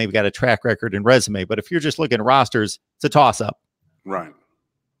and they've got a track record and resume. But if you're just looking at rosters, it's a toss-up. Right.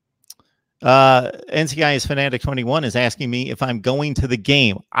 NCIS Fanatic 21 is asking me if I'm going to the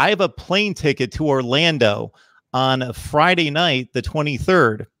game. I have a plane ticket to Orlando on Friday night, the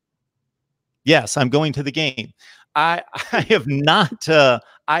 23rd. Yes, I'm going to the game. I'm not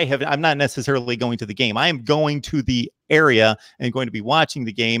necessarily going to the game. I am going to the area and going to be watching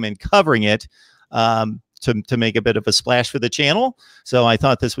the game and covering it to make a bit of a splash for the channel. So I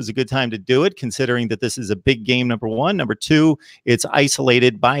thought this was a good time to do it, considering that this is a big game, number one. Number two, it's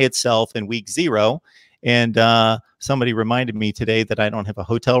isolated by itself in week 0. And somebody reminded me today that I don't have a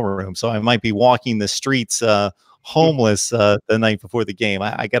hotel room, so I might be walking the streets homeless the night before the game.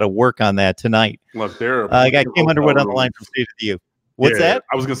 I got to work on that tonight. Look, I got Kim Underwood on the line from State of the U. What's that?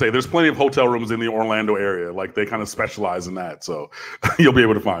 I was going to say, there's plenty of hotel rooms in the Orlando area. They kind of specialize in that. So you'll be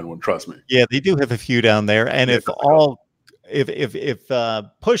able to find one. Trust me. Yeah, they do have a few down there. And if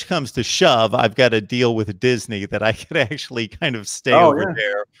push comes to shove, I've got a deal with Disney that I could actually kind of stay over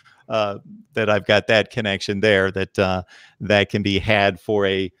there. That I've got that connection there that can be had for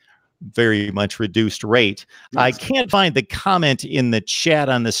a very much reduced rate. Yes. I can't find the comment in the chat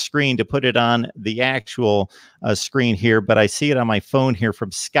on the screen to put it on the actual screen here, but I see it on my phone here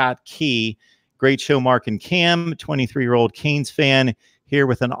from Scott Key. Great show, Mark and Cam, 23-year-old Canes fan here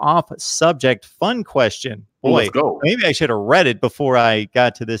with an off-subject fun question. Boy, let's go. Maybe I should have read it before I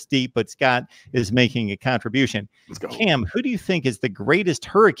got to this deep, but Scott is making a contribution. Let's go. Cam, who do you think is the greatest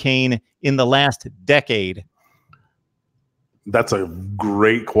hurricane in the last decade? That's a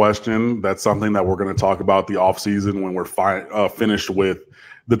great question. That's something that we're going to talk about the offseason when we're finished with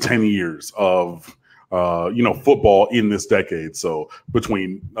the 10 years of football in this decade. So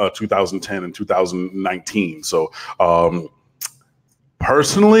between 2010 and 2019. So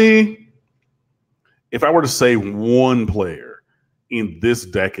personally, if I were to say one player in this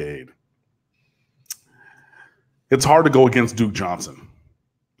decade, it's hard to go against Duke Johnson.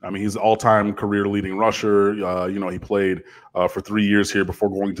 I mean, he's an all-time career-leading rusher. He played for 3 years here before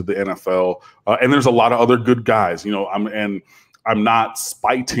going to the NFL. And there's a lot of other good guys. I'm not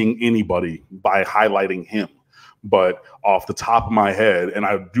spiting anybody by highlighting him, but off the top of my head, and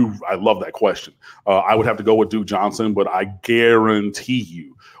I love that question. I would have to go with Duke Johnson, but I guarantee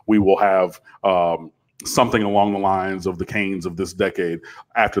you we will have something along the lines of the Canes of this decade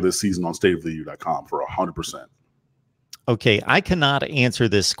after this season on stateoftheu.com for 100%. Okay, I cannot answer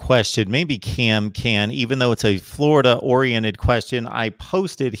this question. Maybe Cam can, even though it's a Florida-oriented question. I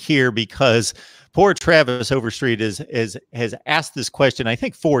posted here because poor Travis Overstreet has asked this question, I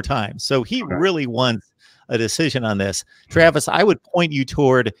think, 4 times. So he really wants a decision on this. Travis, I would point you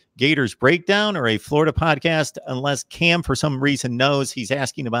toward Gators Breakdown or a Florida podcast, unless Cam, for some reason, knows. He's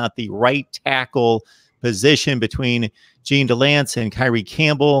asking about the right tackle position between Gene DeLance and Kyrie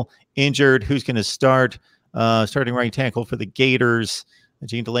Campbell. Injured, who's going to start? Starting right tackle for the Gators.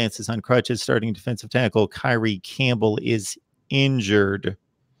 Gene DeLance is on crutches. Starting defensive tackle Kyrie Campbell is injured.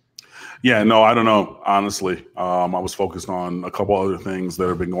 Yeah, no, I don't know. Honestly, I was focused on a couple other things that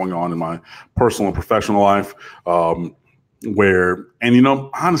have been going on in my personal and professional life. Honestly,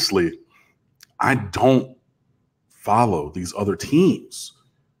 I don't follow these other teams.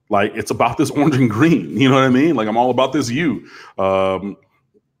 Like, it's about this orange and green. You know what I mean? Like, I'm all about this U.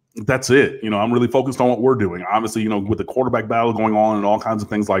 That's it. I'm really focused on what we're doing. Obviously, with the quarterback battle going on and all kinds of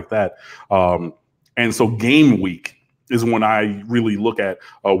things like that. And so game week is when I really look at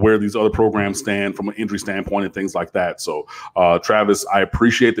where these other programs stand from an injury standpoint and things like that. So, Travis, I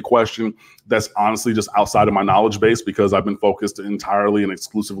appreciate the question. That's honestly just outside of my knowledge base because I've been focused entirely and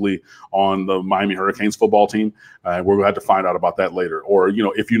exclusively on the Miami Hurricanes football team. We're going to have to find out about that later. Or,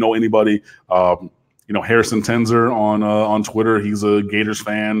 if you know anybody, Harrison Tenzer on Twitter, he's a Gators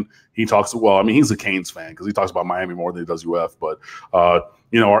fan. He talks, he's a Canes fan because he talks about Miami more than he does UF. But,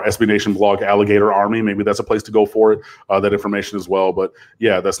 our SB Nation blog, Alligator Army, maybe that's a place to go for it, that information as well. But,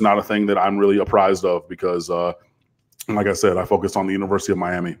 yeah, that's not a thing that I'm really apprised of because, like I said, I focus on the University of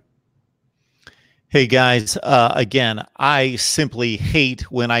Miami. Hey, guys, again, I simply hate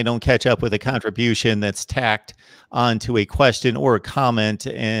when I don't catch up with a contribution that's tacked onto a question or a comment.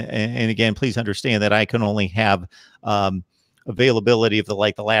 And again, please understand that I can only have availability of the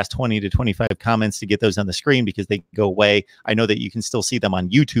last 20 to 25 comments to get those on the screen because they go away. I know that you can still see them on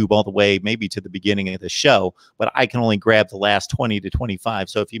YouTube all the way, maybe to the beginning of the show, but I can only grab the last 20 to 25.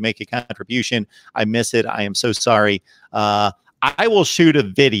 So if you make a contribution, I miss it. I am so sorry. I will shoot a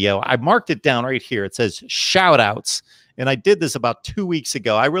video. I marked it down right here. It says shout outs. And I did this about 2 weeks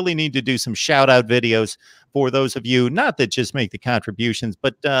ago. I really need to do some shout out videos for those of you, not that just make the contributions,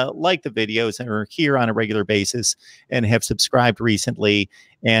 but like the videos and are here on a regular basis and have subscribed recently.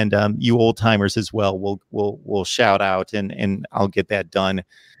 And you old timers as well will shout out and I'll get that done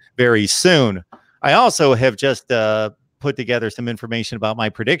very soon. I also have just put together some information about my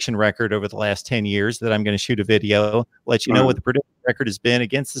prediction record over the last 10 years that I'm going to shoot a video, let you know what the prediction record has been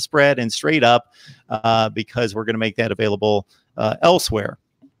against the spread and straight up, because we're going to make that available elsewhere.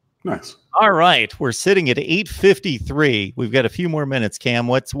 Nice. All right. We're sitting at 8:53. We've got a few more minutes, Cam.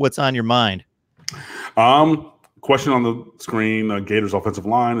 What's on your mind? Question on the screen. Gators offensive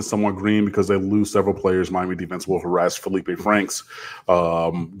line is somewhat green because they lose several players. Miami defense will harass Felipe Franks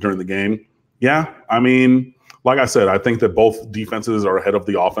during the game. Yeah, I mean, like I said, I think that both defenses are ahead of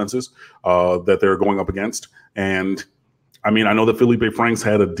the offenses that they're going up against. And, I mean, I know that Felipe Franks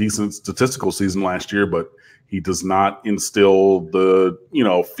had a decent statistical season last year, but he does not instill the,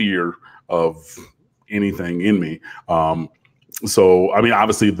 fear of anything in me. So, I mean,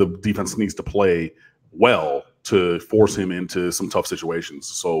 obviously the defense needs to play well to force him into some tough situations.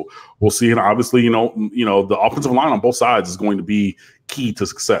 So we'll see. And obviously, the offensive line on both sides is going to be key to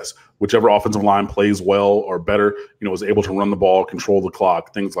success. Whichever offensive line plays well or better, is able to run the ball, control the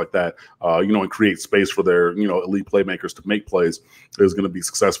clock, things like that, and create space for their, elite playmakers to make plays is going to be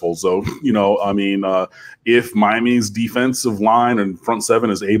successful. So, if Miami's defensive line and front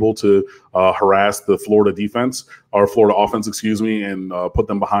seven is able to harass the Florida defense or Florida offense, and put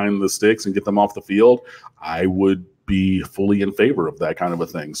them behind the sticks and get them off the field, I would be fully in favor of that kind of a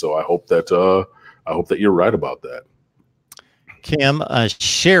thing. So I hope that you're right about that. Cam,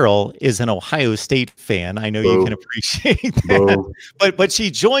 Cheryl is an Ohio State fan. I know you can appreciate that. But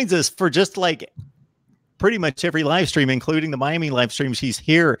she joins us for just like pretty much every live stream, including the Miami live stream. She's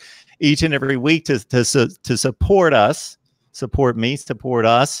here each and every week to support us, support me, support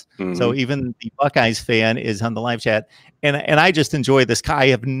us. So even the Buckeyes fan is on the live chat, and I just enjoy this. I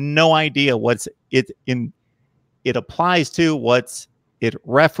have no idea what's it applies to, what's it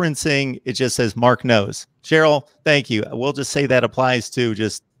referencing. It just says Mark knows. Cheryl, thank you. We'll just say that applies to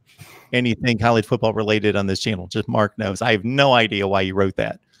just anything college football related on this channel. Just Mark knows. I have no idea why you wrote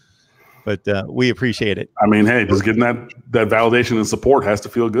that, but we appreciate it. I mean, hey, just getting that validation and support has to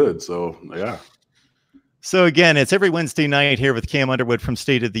feel good. So yeah. So again, it's every Wednesday night here with Cam Underwood from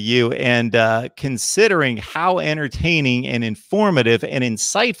State of the U. And considering how entertaining and informative and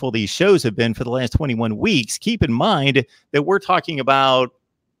insightful these shows have been for the last 21 weeks, keep in mind that we're talking about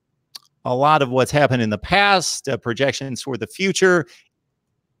a lot of what's happened in the past, projections for the future.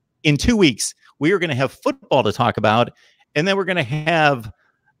 In 2 weeks, we are going to have football to talk about, and then we're going to have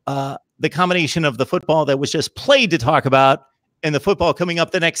the combination of the football that was just played to talk about and the football coming up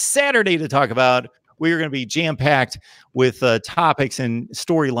the next Saturday to talk about. We are going to be jam-packed with topics and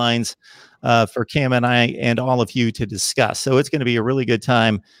storylines for Cam and I and all of you to discuss. So it's going to be a really good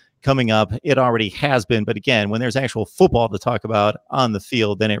time coming up. It already has been. But again, when there's actual football to talk about on the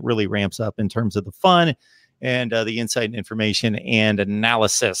field, then it really ramps up in terms of the fun and the insight and information and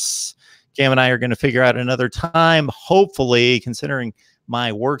analysis. Cam and I are going to figure out another time, hopefully, considering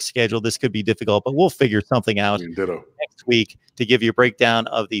my work schedule. This could be difficult, but we'll figure something out next week to give you a breakdown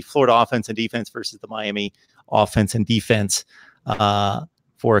of the Florida offense and defense versus the Miami offense and defense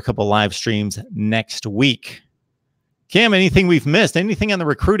for a couple live streams next week. Cam, anything we've missed? Anything on the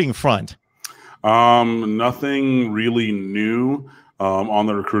recruiting front? Nothing really new. On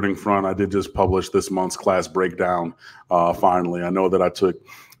the recruiting front, I did just publish this month's class breakdown. Finally, I know that I took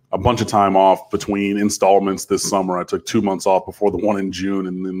a bunch of time off between installments this summer. I took 2 months off before the one in June,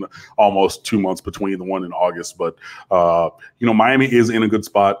 and then almost 2 months between the one in August. But Miami is in a good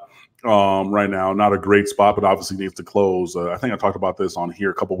spot right now. Not a great spot, but obviously needs to close. I think I talked about this on here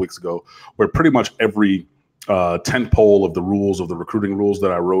a couple weeks ago, where pretty much every tent pole of the rules, of the recruiting rules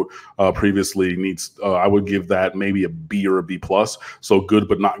that I wrote previously needs, I would give that maybe a B or a B plus. So good,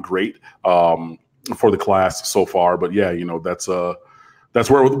 but not great for the class so far. But yeah, that's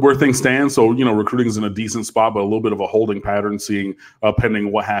where things stand. So, recruiting is in a decent spot, but a little bit of a holding pattern, seeing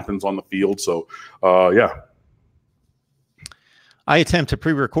pending what happens on the field. So yeah. I attempt to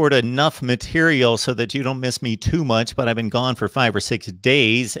pre-record enough material so that you don't miss me too much, but I've been gone for 5 or 6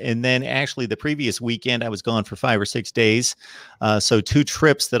 days. And then actually the previous weekend, I was gone for 5 or 6 days. So 2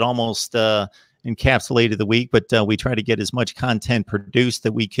 trips that almost encapsulated the week, but we try to get as much content produced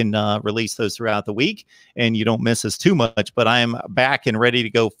that we can release those throughout the week and you don't miss us too much. But I'm back and ready to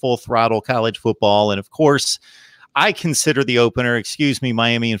go full throttle college football. And of course, I consider the opener, excuse me,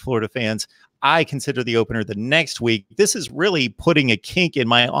 Miami and Florida fans, I consider the opener the next week. This is really putting a kink in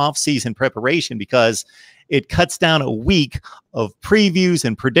my off-season preparation because it cuts down a week of previews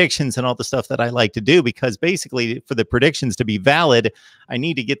and predictions and all the stuff that I like to do, because basically for the predictions to be valid, I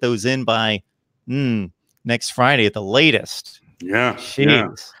need to get those in by next Friday at the latest. Yeah. Jeez. Yeah.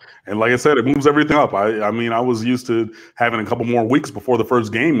 And like I said, it moves everything up. I mean, I was used to having a couple more weeks before the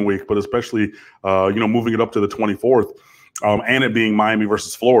first game week, but especially, moving it up to the 24th. And it being Miami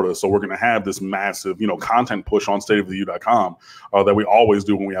versus Florida. So we're going to have this massive, content push on stateoftheu.com that we always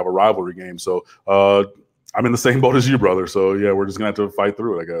do when we have a rivalry game. So I'm in the same boat as you, brother. So, yeah, we're just going to have to fight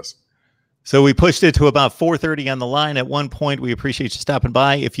through it, I guess. So we pushed it to about 4:30 on the line at one point. We appreciate you stopping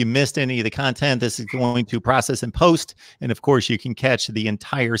by. If you missed any of the content, this is going to process and post. And, of course, you can catch the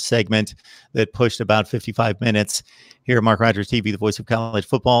entire segment that pushed about 55 minutes here at Mark Rogers TV, the voice of college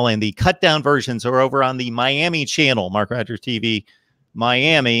football. And the cut-down versions are over on the Miami channel, Mark Rogers TV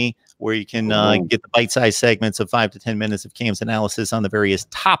Miami, where you can get the bite-sized segments of 5 to 10 minutes of Cam's analysis on the various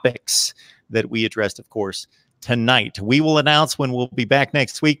topics that we addressed, of course, tonight. We will announce when we'll be back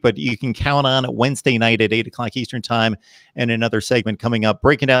next week, but you can count on Wednesday night at 8 o'clock Eastern time and another segment coming up,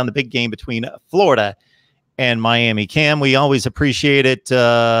 breaking down the big game between Florida and Miami. Cam, we always appreciate it.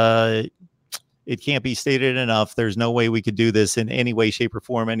 It can't be stated enough. There's no way we could do this in any way, shape, or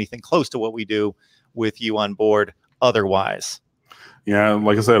form, anything close to what we do with you on board otherwise. Yeah,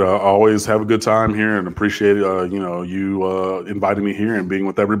 like I said, I always have a good time here and appreciate you inviting me here and being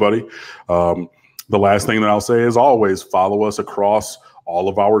with everybody. The last thing that I'll say is always follow us across all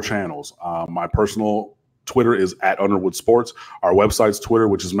of our channels. My personal Twitter is @Underwood Sports. Our website's Twitter,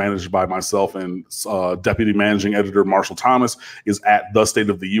 which is managed by myself and Deputy Managing Editor Marshall Thomas, is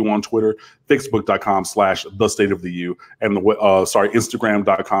 @TheStateOfTheU on Twitter. Facebook.com/TheStateOfTheU and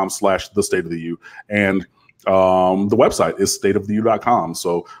Instagram.com/TheStateOfTheU. And The website is stateoftheu.com.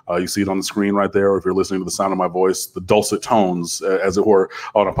 So you see it on the screen right there. Or if you're listening to the sound of my voice, the dulcet tones, as it were,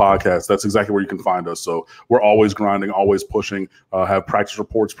 on a podcast, that's exactly where you can find us. So we're always grinding, always pushing, have practice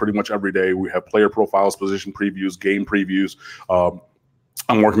reports pretty much every day. We have player profiles, position previews, game previews.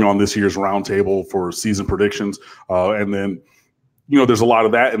 I'm working on this year's roundtable for season predictions. And then, there's a lot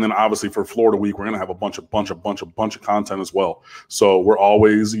of that. And then obviously for Florida week, we're going to have a bunch of content as well. So we're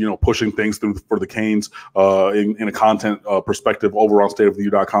always, pushing things through for the Canes in a content perspective over on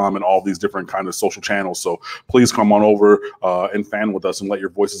stateoftheu.com and all these different kind of social channels. So please come on over and fan with us and let your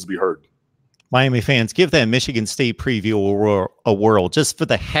voices be heard. Miami fans, give that Michigan State preview a whirl just for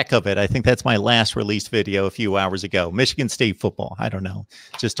the heck of it. I think that's my last released video a few hours ago. Michigan State football. I don't know.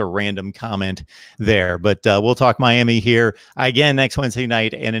 Just a random comment there. But we'll talk Miami here again next Wednesday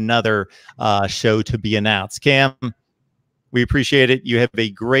night and another show to be announced. Cam, we appreciate it. You have a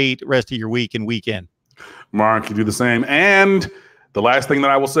great rest of your week and weekend. Mark, you do the same. And the last thing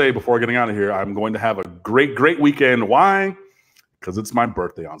that I will say before getting out of here, I'm going to have a great weekend. Why? Because it's my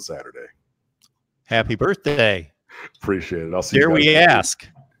birthday on Saturday. Happy birthday. Appreciate it. I'll see you guys. Dare we ask?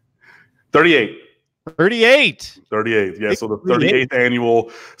 38. 38. 38. Yeah. So the 38th annual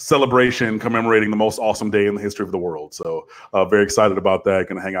celebration commemorating the most awesome day in the history of the world. So very excited about that.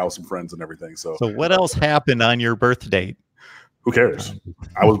 Going to hang out with some friends and everything. So what else happened on your birth date? Who cares?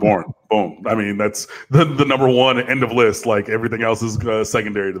 I was born. Boom. I mean, that's the number one end of list. Like everything else is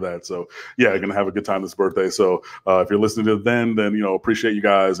secondary to that. So yeah, gonna have a good time this birthday. So if you're listening to it then appreciate you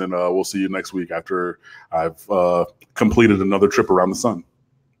guys, and we'll see you next week after I've completed another trip around the sun.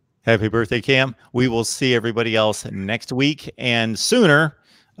 Happy birthday, Cam. We will see everybody else next week and sooner.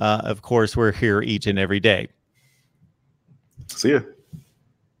 Of course, we're here each and every day. See ya.